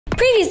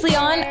Previously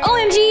on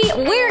OMG,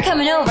 we're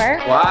coming over.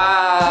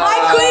 Wow. My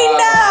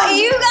queendom!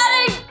 You got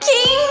a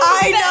king I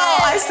bed. know,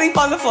 I sleep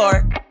on the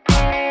floor.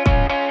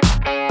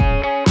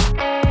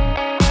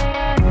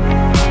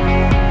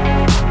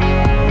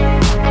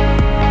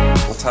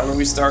 What time do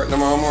we start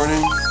tomorrow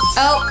morning?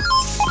 Oh,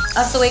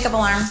 that's the wake up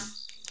alarm.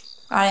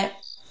 Got it.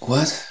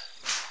 What?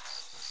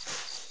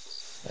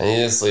 I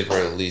need to sleep for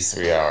at least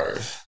 3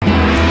 hours.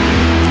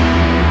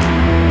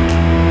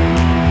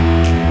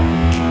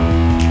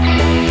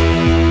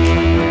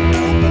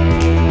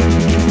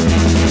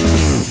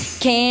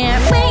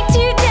 Can't wait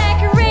to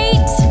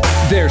decorate.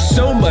 There's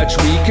so much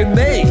we can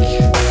make.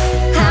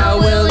 How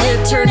will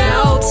it turn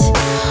out?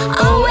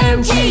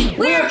 OMG,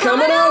 we're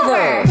coming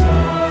over.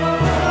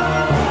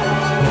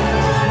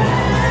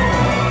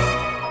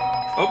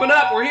 Open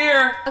up, we're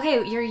here.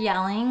 Okay, you're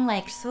yelling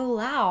like so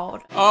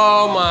loud.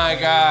 Oh my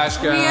gosh,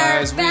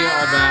 guys, we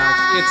are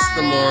back. It's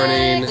the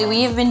morning.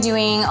 We have been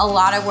doing a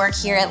lot of work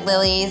here at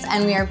Lilly's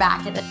and we are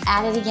back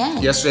at it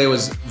again. Yesterday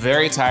was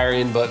very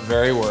tiring, but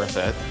very worth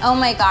it. Oh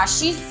my gosh,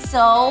 she's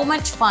so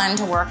much fun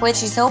to work with.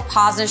 She's so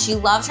positive. She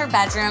loves her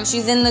bedroom.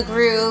 She's in the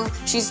groove.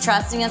 She's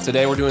trusting us.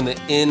 Today we're doing the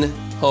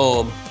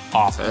in-home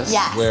office.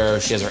 Yes.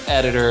 Where she has her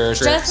editor.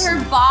 Just her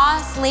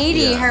boss lady,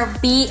 Yeah. her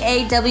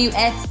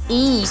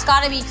BAWSE. She's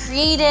gotta be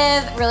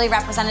creative, really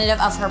representative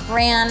of her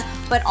brand,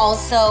 but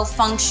also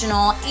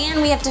functional.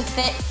 And we have to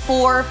fit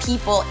 4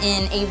 people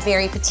in a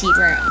very petite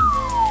room.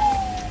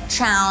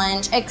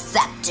 Challenge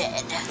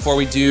accepted. Before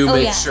we do, Oh,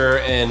 make yeah. sure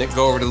and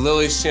go over to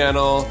Lily's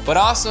channel. But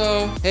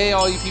also, hey,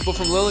 all you people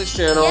from Lily's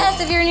channel. Yes,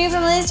 if you're new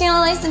from Lilly's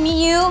channel, nice to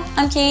meet you.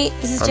 I'm Kate,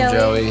 this is I'm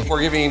Joey.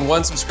 We're giving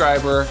 1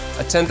 subscriber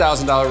a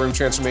 $10,000 room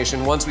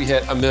transformation once we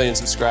hit 1 million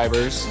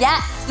subscribers.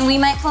 Yes, we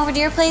might come over to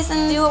your place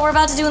and do what we're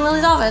about to do in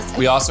Lily's office.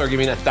 We also are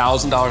giving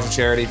 $1,000 to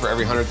charity for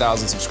every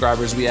 100,000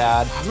 subscribers we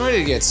add. I'm ready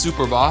to get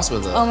super boss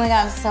with it. Oh my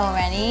god, I'm so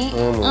ready.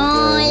 Oh my Oh,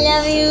 God. I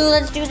love you.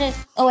 Let's do this.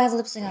 Oh, I have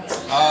lipstick on.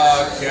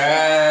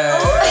 Okay.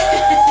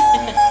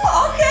 Okay.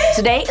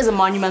 Today is a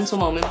monumental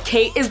moment.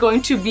 Kate is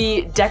going to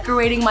be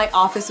decorating my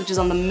office, which is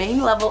on the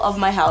main level of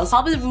my house.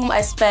 Probably the room I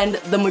spend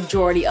the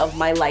majority of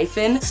my life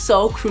in.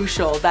 So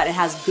crucial that it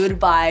has good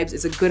vibes,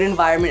 it's a good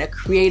environment, a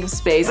creative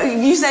space.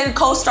 You said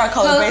co-star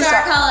color.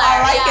 Co-star color.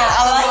 I like it,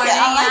 I like it,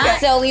 I like it.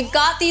 So we've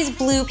got these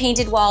blue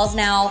painted walls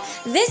now.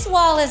 This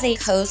wall is a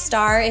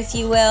co-star, if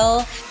you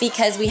will,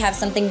 because we have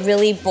something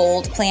really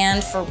bold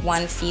planned for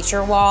one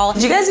feature wall.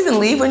 Did you guys even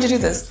leave? When did you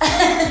do this?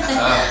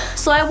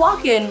 So I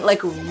walk in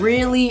like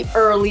really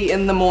early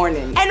in the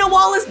morning and the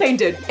wall is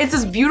painted. It's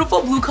this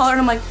beautiful blue color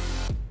and I'm like,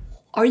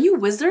 are you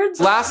wizards?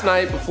 Last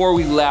night, before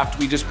we left,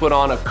 we just put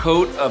on a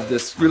coat of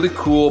this really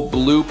cool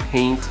blue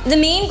paint. The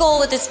main goal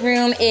with this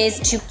room is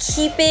to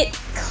keep it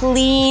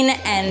clean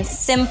and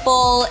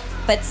simple,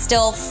 but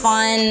still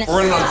fun. We're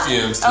running on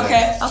fumes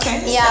today.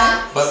 Okay.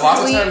 Yeah. But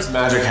lots of times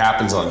magic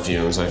happens on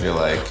fumes, I feel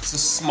like. It's a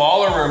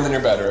smaller room than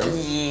your bedroom.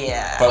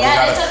 Yeah. But Yeah, we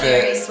gotta it's a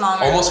fit, very small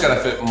room. almost gotta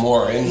fit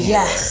more in here.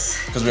 Yes.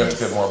 Because we have to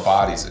fit more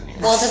bodies in here.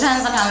 Well, it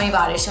depends on how many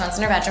bodies she wants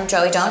in her bedroom.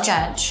 Joey, don't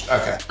judge.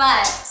 Okay.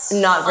 But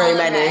Not very on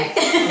the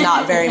many. way.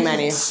 Not very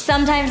many.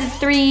 Sometimes it's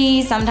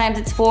 3, sometimes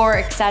it's 4,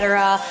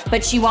 etc.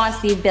 But she wants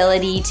the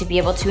ability to be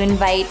able to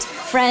invite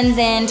friends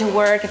in to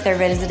work if they're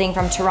visiting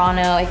from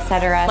Toronto,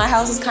 etc. My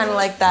house is kind of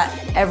like that.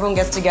 Everyone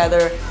gets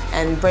together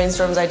and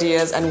brainstorms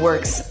ideas and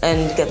works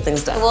and get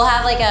things done. We'll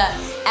have like a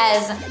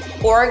as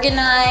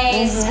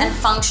organized and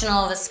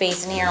functional of a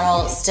space in here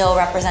while still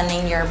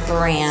representing your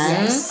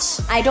brand.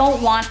 Yes. I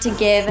don't want to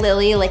give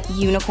Lilly like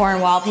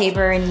unicorn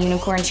wallpaper and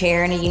unicorn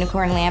chair and a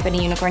unicorn lamp and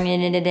a unicorn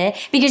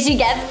because she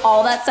gets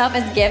all that stuff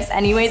as gifts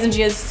anyways and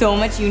she has so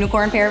much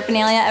unicorn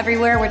paraphernalia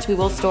everywhere, which we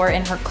will store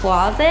in her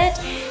closet.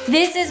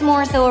 This is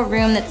more so a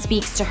room that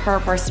speaks to her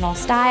personal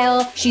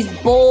style. She's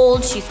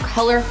bold, she's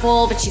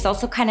colorful, but she's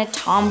also kind of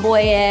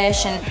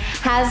tomboyish and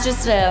has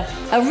just a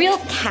real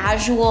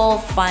casual,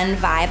 fun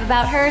vibe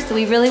about her. So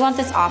we really want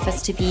this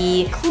office to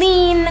be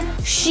clean,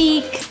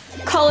 chic,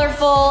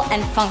 colorful,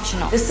 and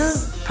functional. This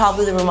is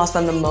probably the room I'll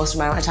spend the most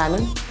amount of my time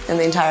in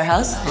the entire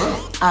house.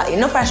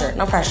 No pressure,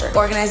 no pressure.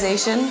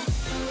 Organization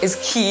is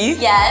key.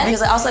 Yes.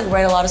 Because I also like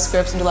write a lot of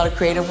scripts and do a lot of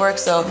creative work,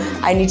 so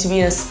I need to be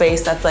in a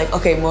space that's like,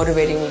 okay,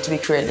 motivating me to be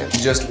creative.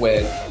 You just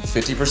went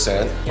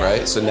 50%,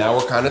 right? So now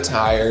we're kind of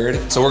tired.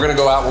 So we're gonna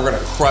go out, we're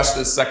gonna crush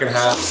this second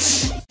half.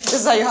 This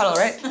is how you huddle,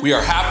 right? We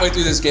are halfway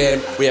through this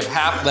game. We have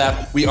half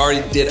left. We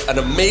already did an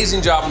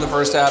amazing job in the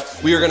first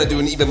half. We are gonna do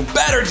an even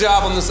better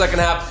job on the second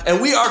half,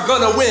 and we are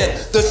gonna win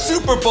the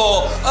Super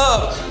Bowl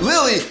of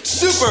Lilly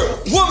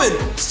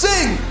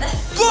SuperwomanII.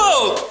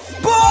 Boom!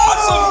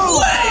 Awesome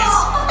plays!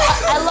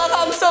 I love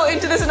how I'm so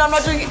into this and I'm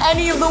not doing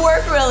any of the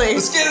work really.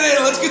 Let's get it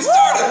in, let's get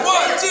started.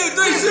 1, 2,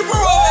 3,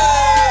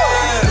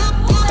 Superwoman!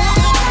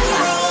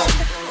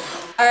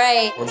 All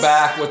right. We're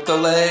back with the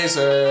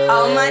laser.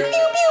 Oh my pew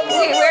pew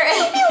pew.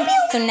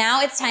 So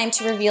now it's time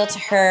to reveal to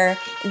her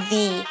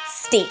the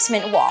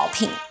statement wall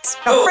paint.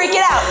 I'm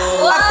freaking out.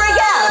 I'm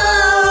freaking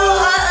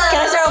out. Can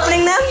I start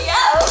opening them? Yeah.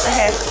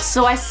 Okay.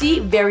 So I see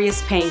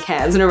various paint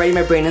cans, and already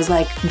my brain is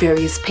like,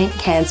 various paint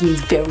cans means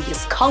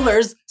various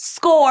colors.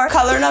 Score.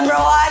 Color number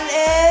 1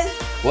 is...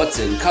 What's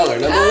in color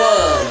number 1?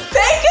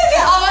 Thank you.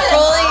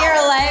 Rolling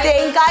your life.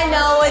 Think I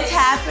know what's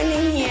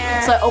happening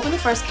here. So I opened the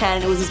first can,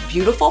 and it was this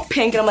beautiful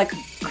pink, and I'm like,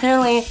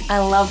 clearly, I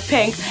love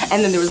pink.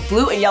 And then there was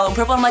blue and yellow and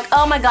purple. I'm like,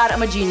 oh my God,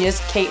 I'm a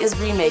genius. Kate is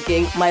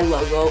remaking my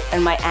logo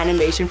and my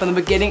animation from the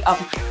beginning of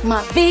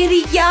my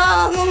video.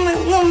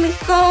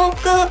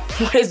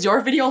 What is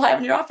your video live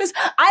in your office?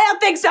 I don't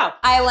think so.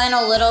 I went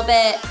a little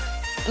bit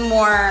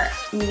more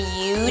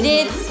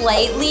muted,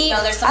 slightly.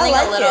 No, there's something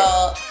a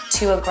little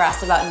too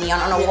aggressive about neon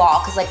on a wall,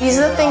 because like these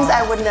are the things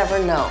I would never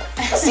know.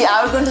 See,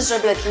 I would go into the store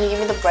and be like, can you give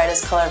me the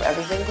brightest color of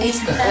everything, please?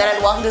 And then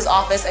I'd walk into this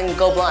office and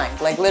go blind.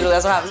 Like literally,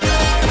 that's what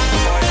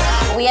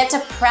happens. We had to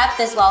prep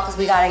this wall because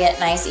we gotta get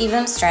nice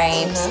even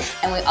stripes,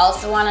 and we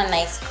also want a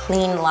nice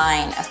clean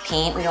line of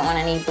paint. We don't want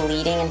any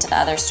bleeding into the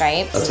other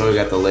stripes. That's why we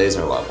got the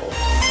laser level.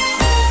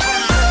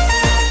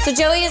 So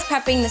Joey is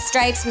prepping the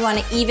stripes. We want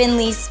to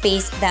evenly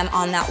space them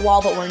on that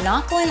wall, but we're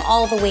not going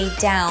all the way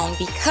down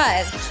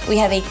because we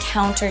have a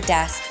counter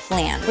desk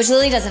plan, which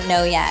Lily doesn't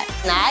know yet.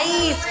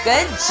 Nice,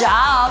 good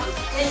job.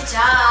 Good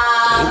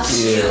job. Thank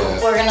you.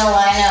 We're gonna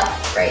line up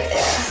right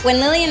there. When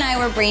Lily and I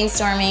were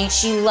brainstorming,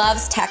 she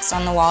loves text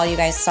on the wall. You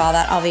guys saw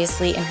that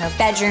obviously in her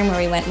bedroom where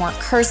we went more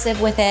cursive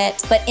with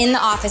it. But in the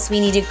office, we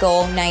need to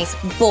go nice,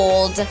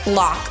 bold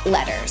block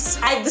letters.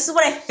 This is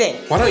what I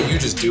think. Why don't you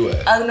just do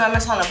it? Oh no, I'm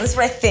not telling them. This is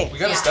what I think. We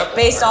gotta step on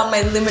based it. on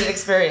my limited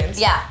experience.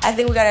 Yeah. I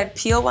think we gotta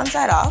peel one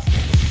side off.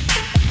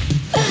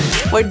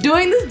 We're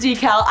doing this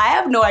decal. I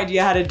have no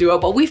idea how to do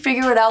it, but we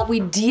figure it out.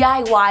 We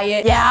DIY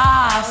it.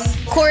 Yes.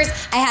 Of course,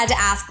 I had to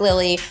ask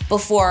Lily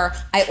before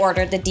I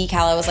ordered the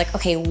decal. I was like,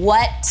 okay,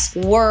 what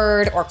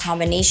word or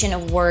combination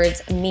of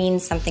words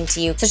means something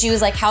to you? So she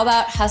was like, how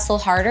about hustle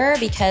harder?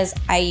 Because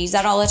I use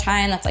that all the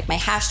time. That's like my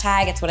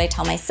hashtag. It's what I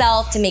tell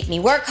myself to make me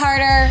work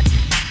harder.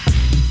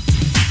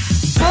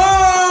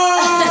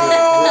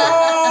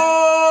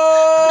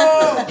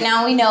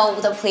 Now we know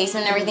the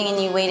placement and everything,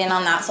 and you weighed in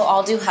on that, so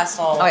I'll do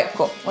hustle. Okay,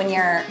 cool. When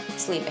you're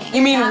sleeping.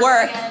 You mean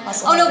work?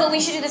 Oh no, but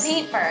we should do the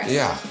paint first.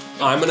 Yeah.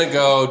 I'm gonna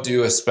go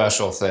do a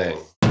special thing.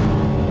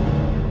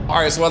 All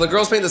right, so while the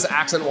girls paint this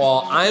accent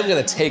wall, I'm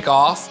gonna take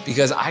off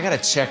because I gotta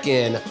check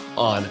in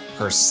on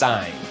her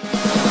sign.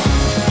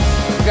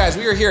 Guys,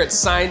 we are here at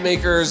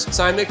SIGNMAKERS.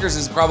 SIGNMAKERS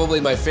is probably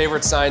my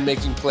favorite sign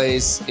making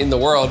place in the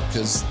world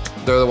because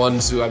they're the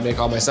ones who I make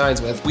all my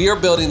signs with. We are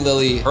building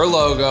Lily her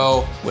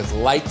logo with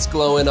lights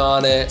glowing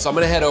on it. So I'm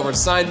gonna head over to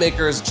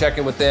SIGNMAKERS, check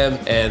in with them,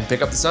 and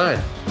pick up the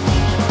sign.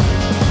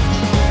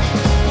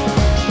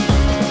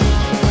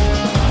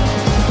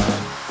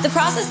 The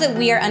process that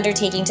we are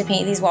undertaking to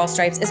paint these wall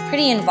stripes is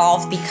pretty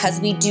involved because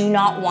we do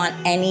not want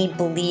any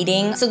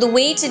bleeding. So the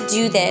way to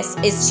do this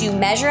is to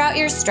measure out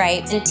your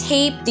stripes and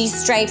tape these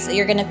stripes that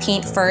you're gonna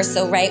paint first.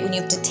 So right when you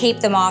have to tape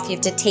them off, you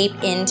have to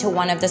tape into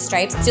one of the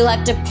stripes. So you'll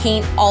have to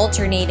paint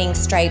alternating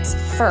stripes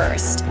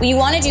first. What you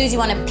wanna do is you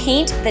wanna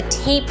paint the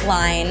tape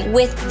line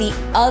with the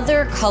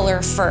other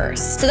color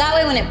first. So that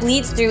way when it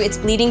bleeds through, it's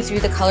bleeding through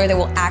the color that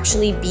will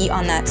actually be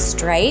on that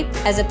stripe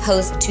as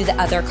opposed to the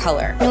other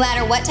color. No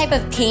matter what type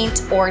of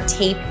paint or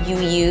tape you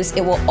use,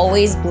 it will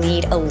always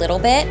bleed a little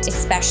bit,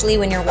 especially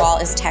when your wall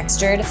is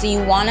textured. So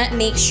you wanna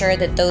make sure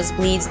that those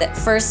bleeds that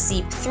first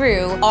seep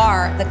through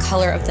are the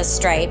color of the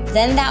stripe.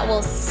 Then that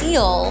will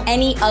seal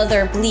any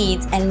other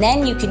bleeds, and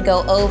then you can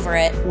go over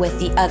it with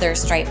the other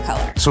stripe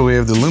color. So we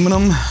have the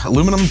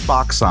aluminum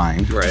box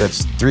sign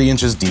that's 3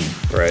 inches deep.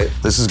 Right.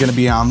 This is gonna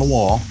be on the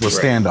wall with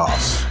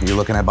standoffs. You're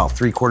looking at about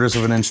 3/4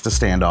 of an inch to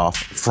stand off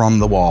from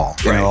the wall.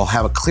 And it'll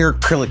have a clear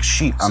acrylic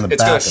sheet on the back.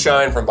 It's gonna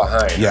shine from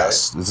behind.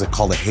 Yes, this is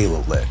called a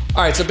halo lid.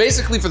 All right, so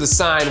basically for the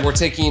sign, we're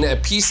taking a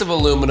piece of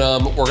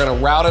aluminum, we're gonna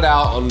route it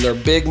out on their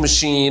big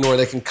machine where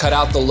they can cut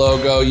out the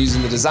logo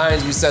using the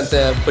designs we sent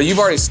them. But you've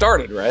already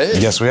started, right?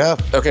 Yes, we have.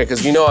 Okay,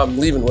 because you know I'm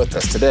leaving with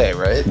us today,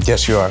 right?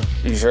 Yes, you are.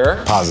 You sure?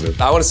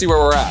 Positive. I wanna see where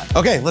we're at.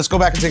 Okay, let's go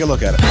back and take a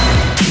look at it.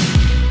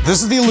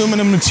 This is the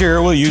aluminum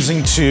material we're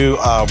using to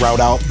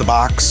route out the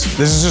box.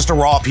 This is just a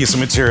raw piece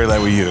of material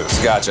that we use.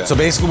 Gotcha. So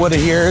basically what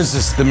it here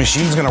is the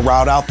machine's gonna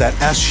route out that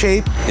S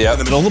shape in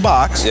the middle of the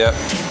box. Yep.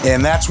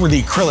 And that's where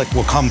the acrylic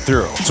will come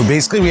through. So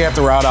basically we have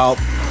to route out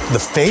the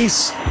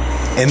face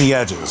and the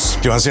edges.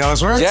 Do you wanna see how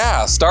this works?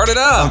 Yeah, start it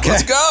up. Okay.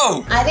 Let's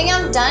go. I think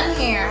I'm done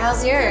here.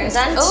 How's yours?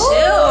 Done too.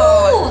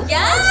 Ooh,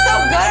 yeah. So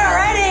good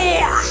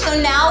already. So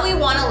now we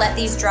want to let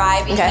these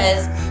dry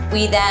because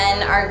we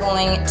then are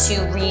going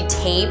to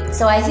retape.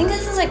 So I think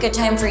this is a good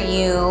time for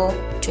you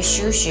to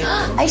shoo-shoo.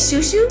 I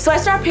shoo-shoo? So I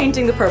start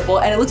painting the purple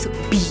and it looks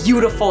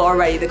beautiful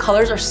already. The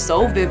colors are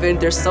so vivid,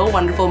 they're so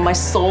wonderful. My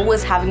soul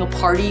is having a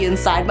party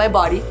inside my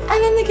body.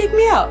 And then they kick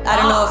me out. I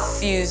don't know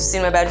if you've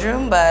seen my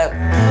bedroom, but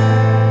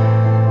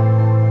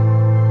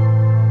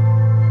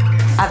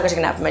I have to go take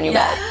a nap in my new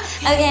bed.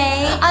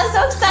 Okay. I'm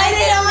so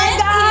excited, oh my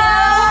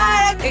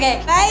God.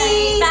 Okay.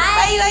 Bye.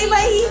 Bye. Bye, bye,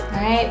 bye.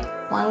 All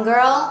right, 1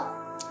 girl,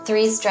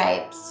 3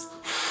 stripes.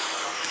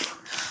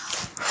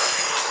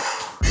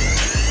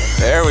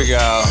 There we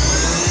go.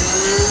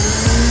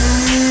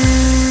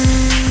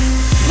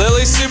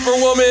 Lilly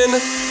Superwoman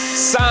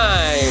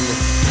sign.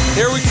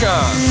 Here we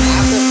come.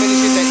 After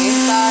finishing the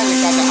inside,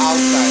 we got the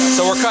outside.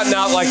 So we're cutting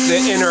out like the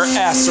inner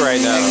S right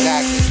now.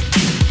 Exactly.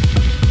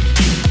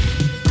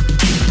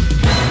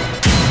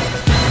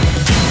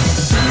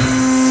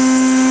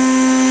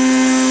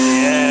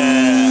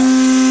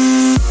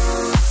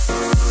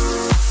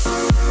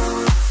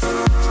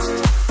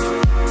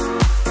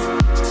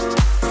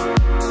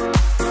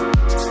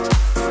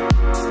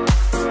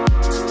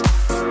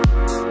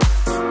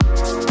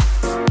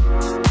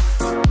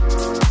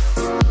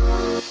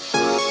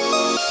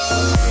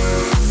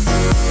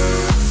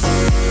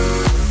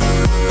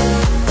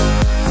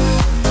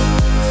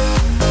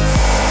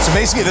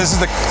 Basically, this is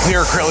the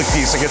clear acrylic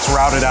piece that gets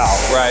routed out.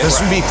 Right. This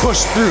would be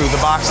pushed through the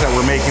box that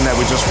we're making that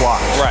we just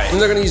washed. Right.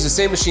 And they're gonna use the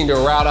same machine to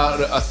route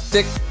out a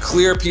thick,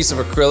 clear piece of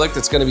acrylic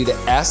that's gonna be the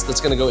S that's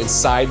gonna go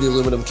inside the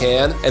aluminum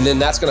can. And then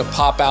that's gonna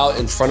pop out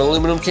in front of the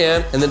aluminum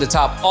can. And then to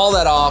top all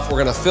that off, we're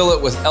gonna fill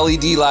it with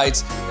LED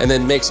lights and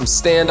then make some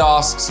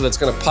standoffs so that's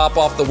gonna pop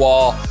off the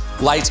wall.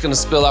 Light's gonna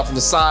spill out from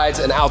the sides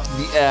and out to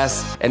the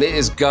S, and it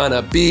is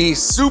gonna be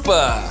super.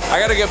 I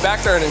gotta get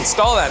back there and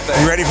install that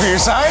thing. You ready for your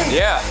sign?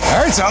 Yeah.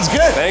 All right, sounds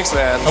good. Thanks,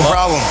 man. No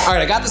problem. All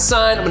right, I got the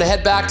sign. I'm gonna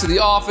head back to the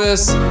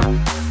office.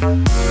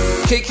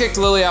 Kate kicked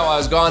Lilly out while I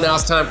was gone. Now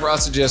it's time for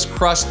us to just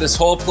crush this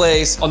whole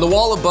place. On the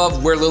wall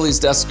above where Lily's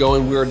desk is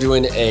going, we are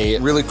doing a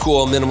really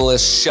cool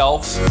minimalist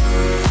shelf.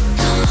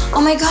 Oh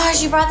my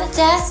gosh, you brought the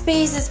desk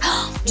bases.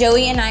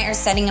 Joey and I are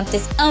setting up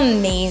this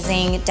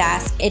amazing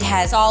desk. It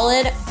has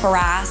solid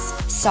brass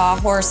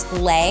sawhorse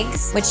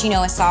legs, which, you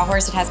know, a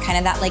sawhorse, it has kind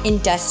of that like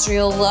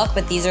industrial look,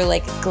 but these are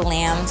like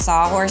glam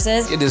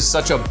sawhorses. It is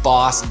such a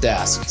boss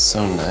desk. It's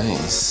so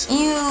nice.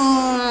 Ew,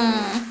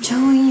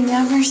 Joey, you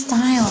never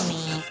style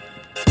me.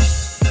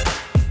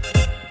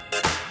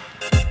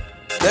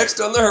 Next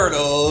on the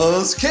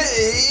hurdles,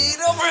 Kate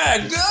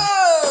O'Brien, go!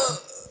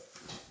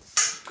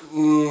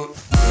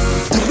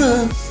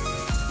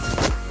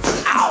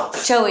 Ow!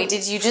 Joey,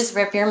 did you just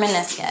rip your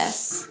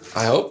meniscus?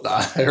 I hope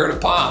not. I heard a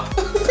pop.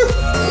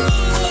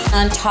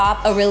 On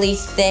top, a really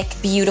thick,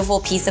 beautiful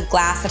piece of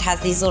glass that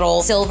has these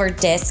little silver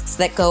discs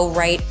that go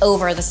right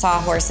over the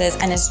sawhorses,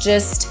 and it's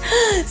just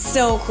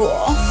so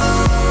cool.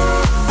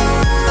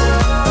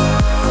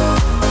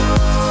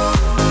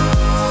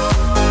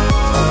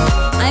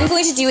 I'm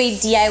going to do a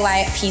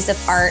DIY piece of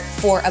art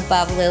for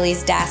above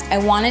Lily's desk. I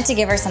wanted to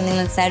give her something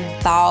that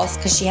said boss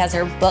because she has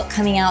her book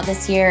coming out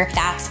this year.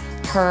 That's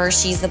her,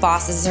 she's the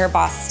boss, this is her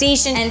boss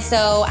station. And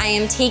so I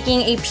am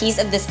taking a piece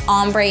of this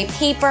ombre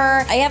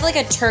paper. I have like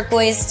a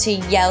turquoise to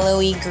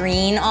yellowy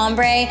green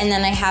ombre, and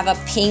then I have a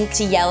pink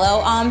to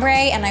yellow ombre,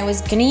 and I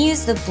was gonna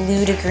use the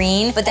blue to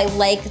green, but I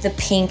like the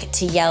pink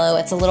to yellow.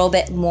 It's a little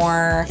bit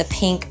more the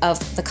pink of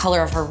the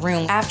color of her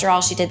room. After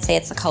all, she did say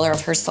it's the color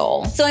of her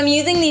soul. So I'm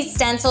using these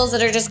stencils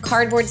that are just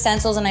cardboard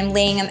stencils, and I'm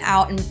laying them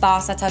out in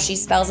boss, that's how she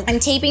spells it. I'm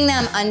taping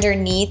them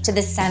underneath to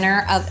the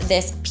center of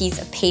this piece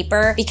of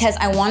paper because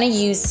I wanna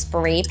use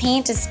spray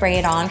paint to spray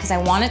it on because I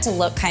want it to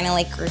look kind of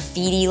like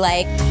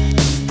graffiti-like.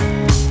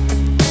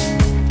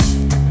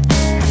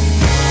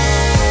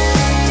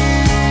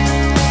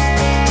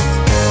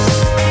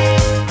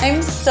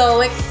 I'm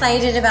so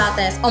excited about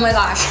this. Oh my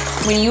gosh,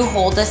 when you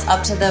hold this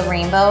up to the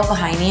rainbow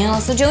behind you.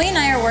 So Joey and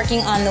I are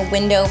working on the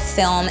window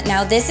film.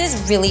 Now this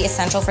is really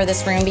essential for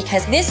this room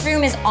because this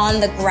room is on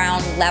the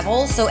ground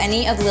level. So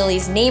any of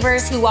Lily's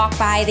neighbors who walk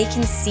by, they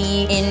can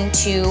see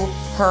into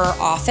her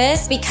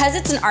office. Because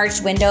it's an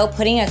arched window,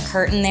 putting a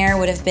curtain there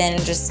would have been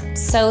just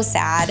so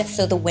sad.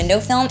 So the window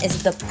film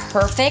is the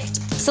perfect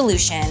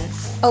solution.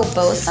 Oh,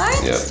 both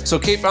sides? Yeah. So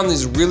Kate found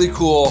these really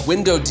cool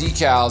window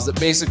decals that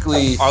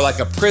basically are like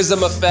a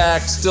prism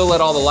effect, still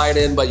let all the light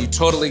in, but you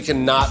totally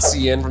cannot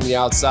see in from the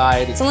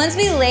outside. So once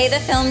we lay the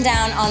film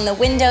down on the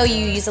window,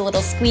 you use a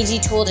little squeegee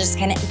tool to just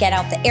kind of get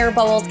out the air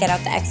bubbles, get out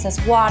the excess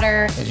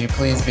water. Could you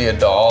please be a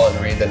doll and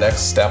read the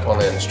next step on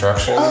the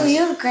instructions? Oh, you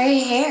have gray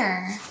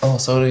hair. Oh,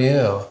 so do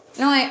you.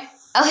 No,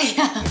 oh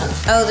yeah.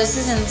 Oh, this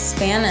is in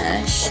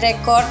Spanish.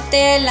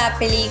 Recorte la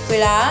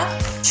película,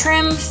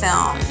 trim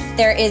film.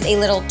 There is a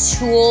little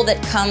tool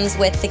that comes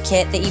with the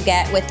kit that you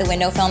get with the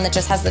window film that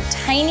just has the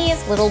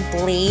tiniest little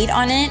blade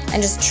on it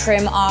and just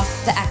trim off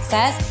the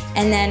excess.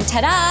 And then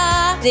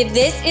ta-da! If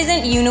this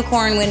isn't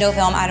unicorn window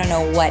film, I don't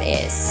know what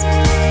is.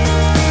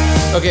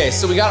 Okay,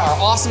 so we got our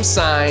awesome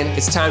sign.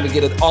 It's time to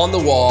get it on the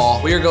wall.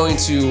 We are going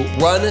to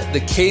run the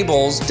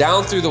cables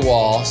down through the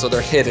wall so they're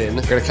hidden.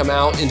 We're gonna come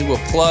out into a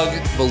plug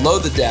below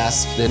the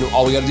desk. Then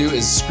all we gotta do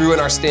is screw in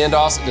our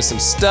standoffs into some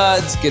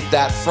studs, get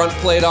that front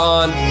plate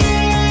on.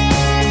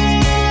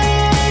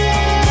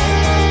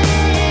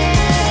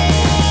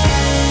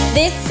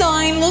 This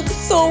sign looks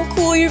so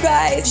cool, you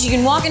guys. You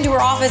can walk into her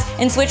office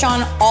and switch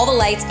on all the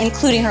lights,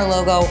 including her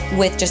logo,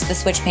 with just the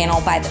switch panel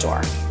by the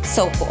door.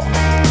 So cool.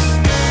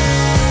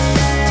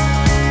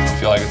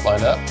 Feel like it's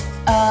lined up?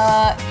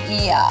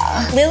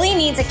 Yeah. Lilly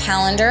needs a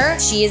calendar.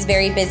 She is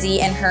very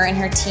busy, and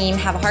her team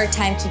have a hard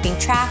time keeping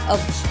track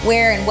of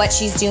where and what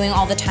she's doing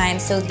all the time.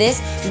 So this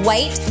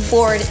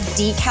whiteboard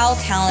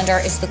decal calendar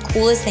is the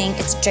coolest thing.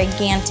 It's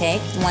gigantic.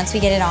 Once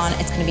we get it on,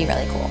 it's gonna be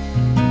really cool.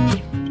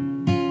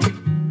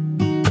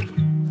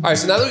 All right,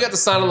 so now that we got the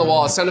sign on the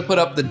wall, it's time to put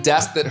up the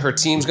desk that her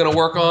team's gonna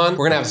work on.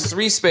 We're gonna have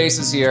 3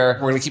 spaces here.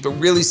 We're gonna keep it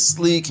really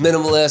sleek,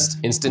 minimalist,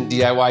 instant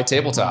DIY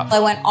tabletop. I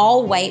went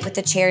all white with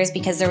the chairs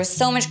because there was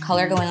so much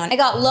color going on. I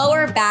got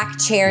lower back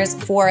chairs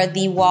for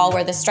the wall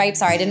where the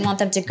stripes are. I didn't want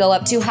them to go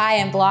up too high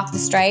and block the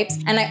stripes.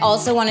 And I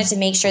also wanted to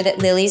make sure that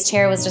Lilly's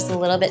chair was just a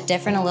little bit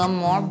different, a little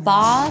more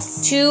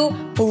boss. 2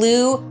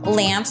 blue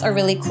lamps are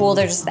really cool.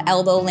 They're just the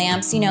elbow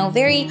lamps, you know,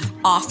 very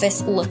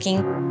office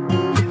looking.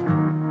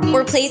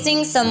 We're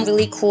placing some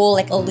really cool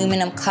like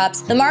aluminum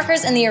cups. The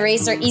markers and the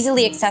eraser are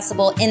easily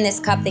accessible in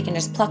this cup. They can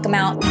just pluck them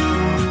out.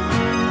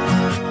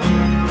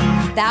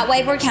 That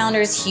whiteboard calendar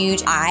is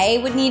huge.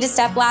 I would need a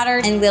step ladder,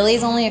 and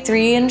Lilly's only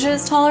 3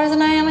 inches taller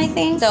than I am, I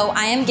think. So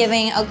I am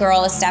giving a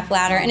girl a step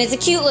ladder, and it's a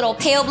cute little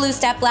pale blue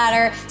step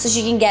ladder so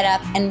she can get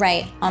up and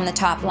write on the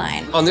top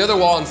line. On the other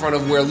wall in front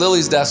of where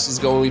Lilly's desk is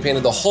going, we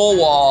painted the whole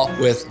wall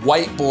with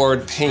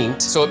whiteboard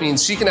paint. So it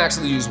means she can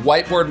actually use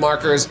whiteboard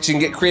markers. She can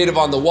get creative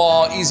on the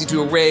wall, easy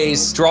to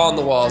erase, draw on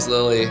the walls,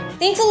 Lilly.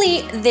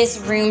 Thankfully, this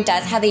room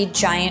does have a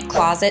giant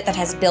closet that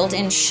has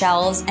built-in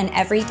shelves and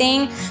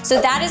everything.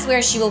 So that is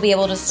where she will be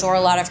able to store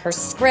a lot of her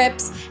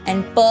scripts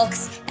and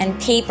books and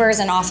papers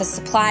and office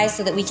supplies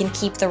so that we can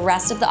keep the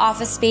rest of the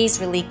office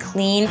space really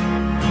clean.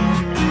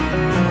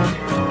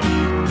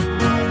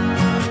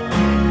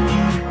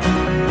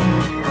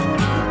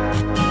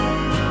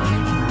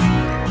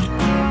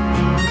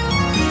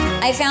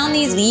 I found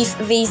these leaf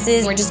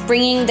vases. We're just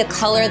bringing the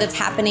color that's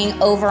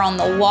happening over on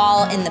the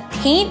wall in the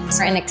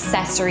paint and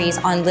accessories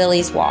on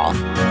Lilly's wall.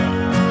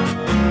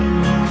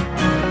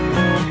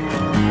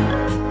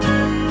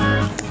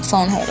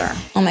 Phone holder.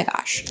 Oh my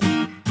gosh.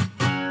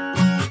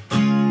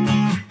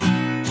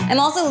 I'm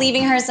also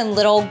leaving her some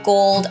little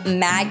gold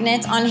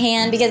magnets on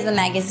hand because the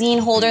magazine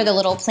holder, the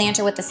little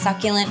planter with the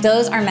succulent,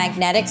 those are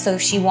magnetic, so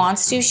if she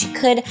wants to, she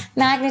could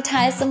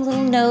magnetize some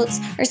little notes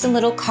or some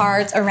little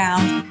cards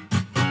around.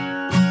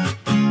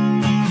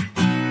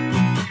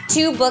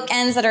 2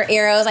 bookends that are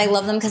arrows. I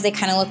love them because they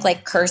kind of look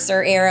like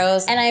cursor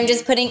arrows. And I'm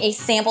just putting a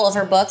sample of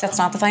her book. That's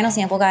not the final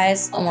sample,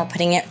 guys. And we're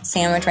putting it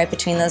sandwiched right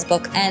between those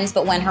bookends.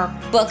 But when her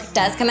book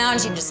does come out, and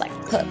she can just like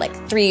put like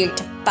 3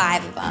 to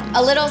 5 of them.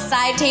 A little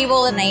side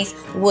table, a nice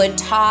wood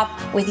top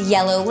with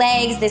yellow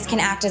legs. This can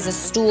act as a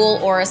stool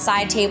or a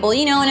side table.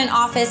 You know, in an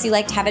office, you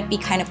like to have it be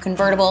kind of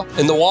convertible.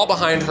 In the wall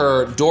behind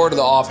her door to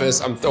the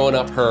office, I'm throwing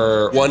up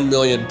her 1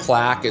 million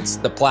plaque. It's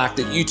the plaque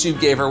that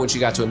YouTube gave her when she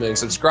got to 1 million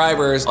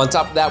subscribers. On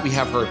top of that, we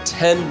have her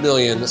 10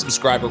 million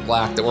subscriber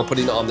plaque that we're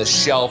putting on the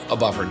shelf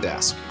above her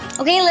desk.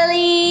 Okay,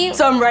 Lilly.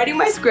 So I'm writing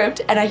my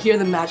script and I hear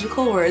the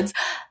magical words,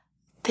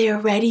 "They're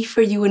ready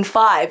for you in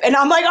 5." And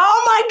I'm like,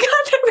 oh my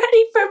God, they're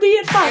ready for me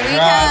in 5. Here we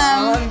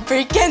come. I'm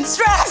freaking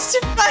stressed.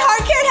 My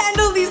heart can't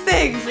handle these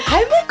things.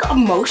 I'm like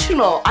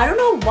emotional. I don't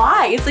know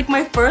why. It's like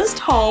my first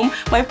home,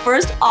 my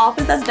first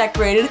office that's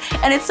decorated,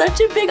 and it's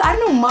such a big, I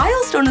don't know,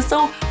 milestone. It's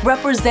so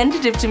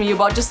representative to me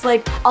about just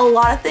like a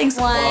lot of things.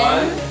 1,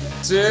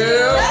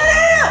 2.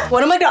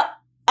 What am I doing?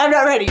 I'm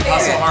not ready.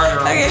 Hustle harder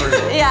on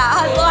 3. Yeah,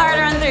 hustle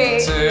harder on 3,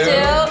 2,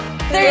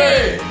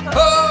 3.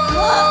 Oh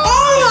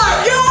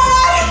my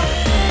God!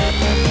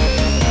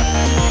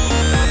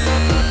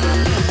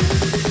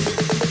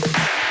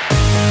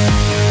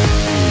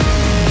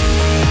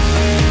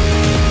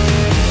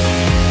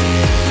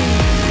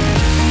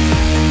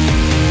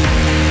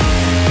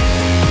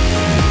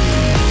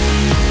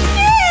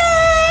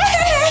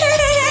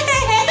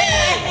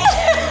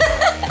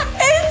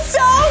 It's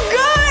so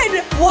good!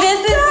 This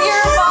is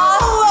your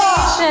boss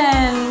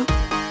station.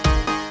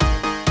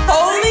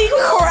 Holy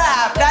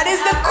crap! That is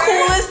the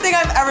coolest thing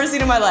I've ever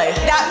seen in my life.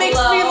 That makes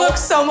me look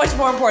so much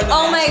more important than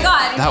Oh my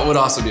God. That would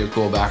also be a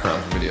cool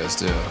background for videos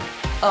too.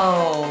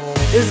 Oh.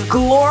 This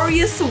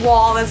glorious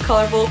wall that's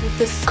colorful with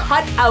this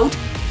cut out,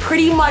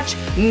 pretty much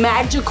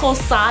magical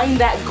sign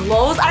that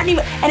glows. I don't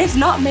even, and it's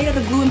not made out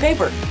of glue and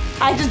paper.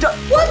 I just don't,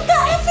 what the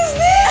F is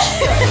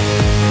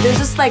this? There's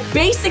this like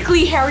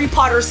basically Harry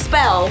Potter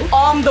spell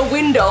on the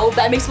window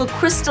that makes it look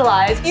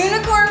crystallized.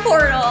 Unicorn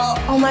portal.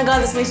 Oh my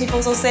God, this makes me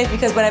feel so safe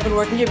because when I've been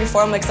working here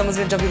before, I'm like, someone's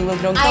gonna jump through the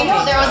window and kill I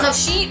know, me. there was a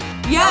sheet.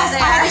 Yes, there.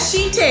 I had a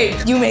sheet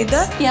taped. You made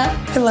that? Yeah.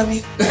 I love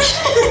you.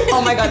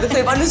 Oh my God, the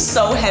play button is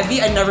so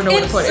heavy, I never know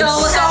where to put it.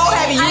 It's so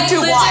heavy, you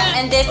do what?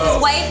 And this is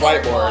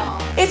whiteboard.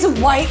 It's a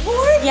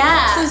whiteboard?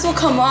 Yeah. So this will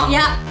come up?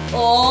 Yeah.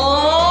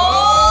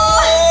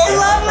 Oh, I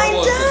love my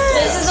desk.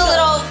 This is a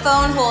little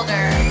phone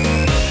holder.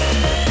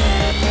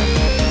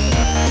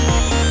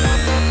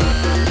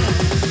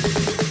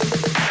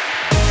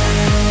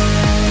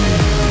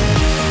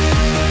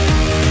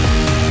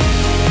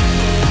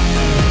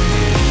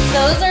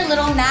 Those are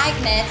little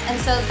magnets, and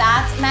so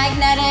that's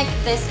magnetic,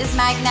 this is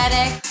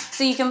magnetic,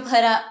 so you can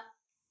put up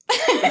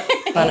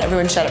Hold on,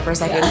 everyone shut up for a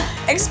second.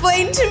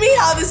 Explain to me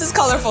how this is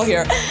colorful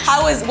here.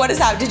 What is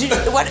happening?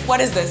 What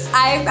is this?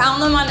 I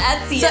found them on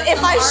Etsy. So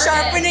if I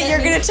sharpen it, you're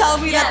gonna tell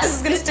me that this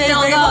is gonna stay a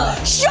rainbow?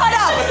 Shut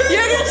up!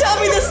 You're gonna tell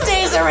me this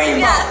stays a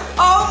rainbow. Yes.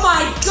 Oh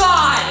my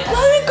God! Oh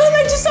my God,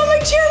 I just saw my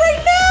chair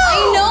right now!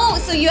 I know,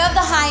 so you have the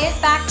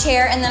highest back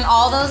chair and then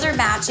all those are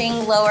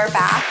matching lower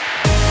back.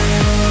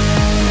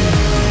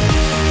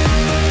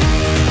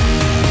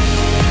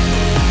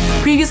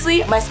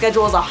 Previously, my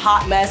schedule was a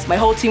hot mess. My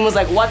whole team was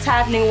like, what's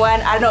happening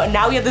when? I don't know.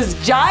 Now we have this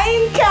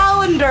giant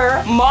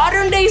calendar,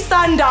 modern day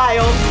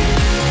sundial.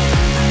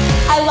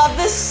 I love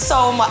this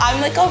so much. I'm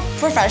like a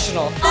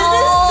professional. This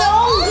is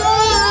so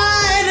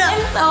good!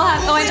 I'm so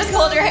happy. Oh, I just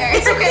pulled your hair.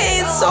 It's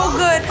okay, it's so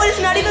good. But it's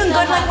not even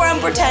good like where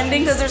I'm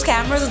pretending because there's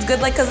cameras. It's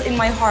good like because in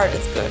my heart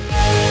it's good.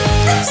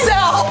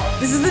 So,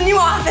 this is the new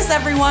office,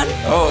 everyone.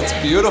 Oh, it's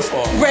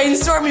beautiful.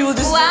 Brainstorm, we will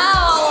just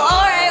Wow,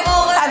 all right,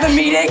 well, have a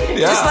meeting,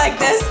 just like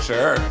this.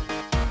 Sure.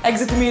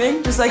 Exit the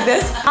meeting, just like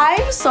this.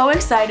 I'm so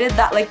excited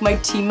that like my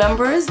team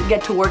members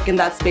get to work in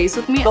that space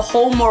with me. The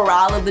whole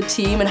morale of the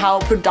team and how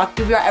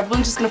productive we are,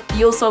 everyone's just gonna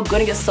feel so good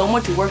and get so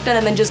much work done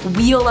and then just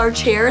wheel our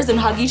chairs and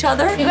hug each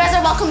other. You guys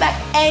are welcome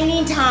back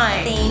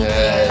anytime. Thank you.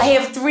 I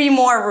have 3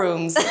 more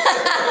rooms.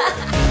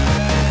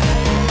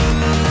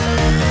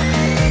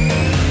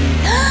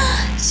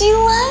 She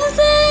loves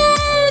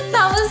it.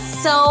 That was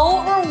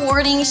so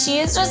rewarding. She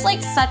is just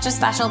like such a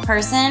special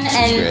person. She's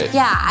great.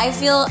 Yeah, I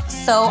feel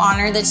so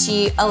honored that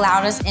she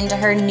allowed us into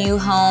her new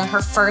home,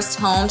 her first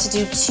home, to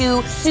do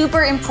 2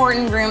 super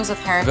important rooms with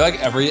her. I feel like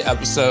every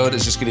episode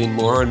is just getting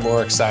more and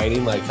more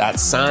exciting. Like that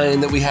sign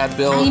that we had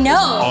built I know.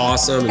 was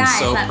awesome Guys, and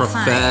so that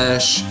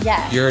profesh.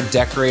 Yes. Your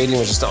decorating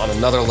was just on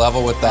another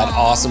level with that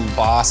awesome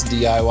boss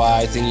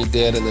DIY thing you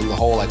did, and then the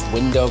whole like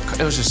window.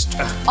 It was just.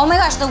 Oh my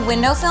gosh, the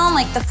window film,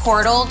 like the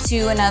portal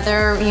to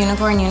another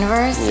unicorn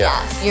universe. Yeah.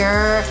 Yes,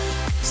 your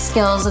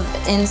skills of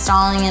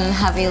installing and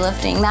heavy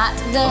lifting. The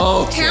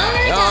counter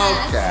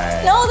desk.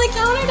 Okay. No, the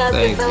counter desk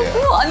Thank is so you.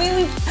 cool. I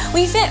mean,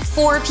 we fit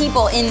 4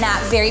 people in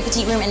that very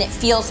petite room, and it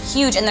feels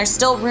huge. And there's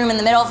still room in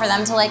the middle for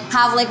them to like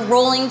have like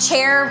rolling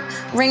chair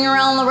ring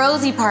around the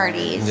rosy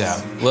parties. Yeah.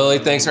 Lily,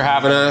 thanks for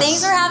having us.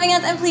 Thanks for having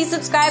us, and please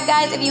subscribe,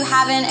 guys, if you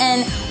haven't,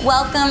 and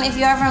welcome if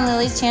you are from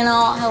Lily's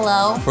channel.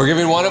 Hello. We're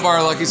giving one of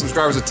our lucky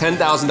subscribers a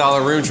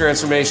 $10,000 room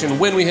transformation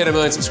when we hit 1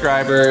 million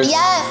subscribers.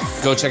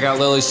 Yes. Go check out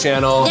Lily's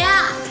channel.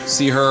 Yeah.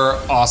 See her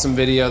awesome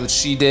video that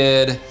she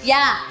did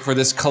Yeah. for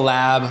this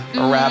collab,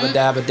 a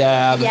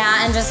rabba-dabba-dab.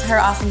 Yeah, and just her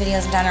awesome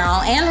videos in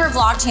general. And her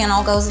vlog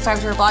channel. Go subscribe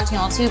to her vlog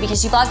channel too,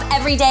 because she vlogs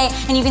every day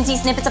and you can see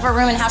snippets of her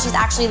room and how she's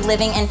actually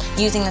living and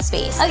using the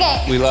space.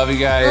 Okay. We love you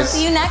guys. We'll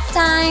see you next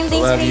time.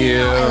 Thanks Love for being you.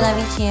 here. I love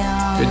you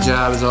too. Good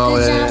job as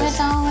always. Good job as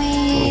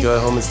always. Go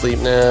home and sleep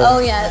now. Oh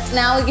yes,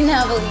 now we can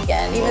have a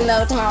weekend, even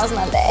though tomorrow's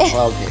Monday.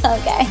 Okay.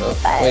 Okay,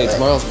 bye. Wait,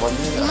 tomorrow's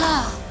Monday?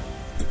 Yeah.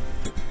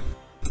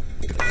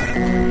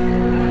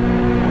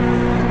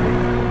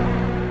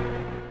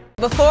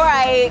 Before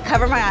I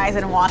cover my eyes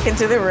and walk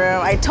into the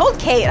room, I told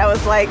Kate, I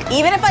was like,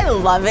 even if I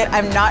love it,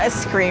 I'm not a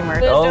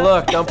screamer. Oh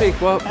look, don't peek.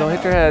 Whoa, don't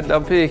hit your head,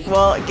 don't peek.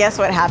 Well, guess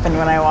what happened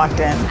when I walked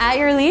in? At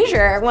your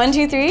leisure. 1,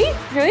 2, 3.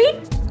 3.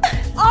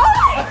 Oh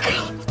my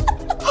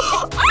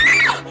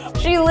God!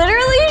 She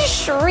literally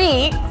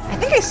shrieked. I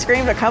think I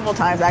screamed a couple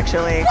times,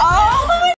 actually. Oh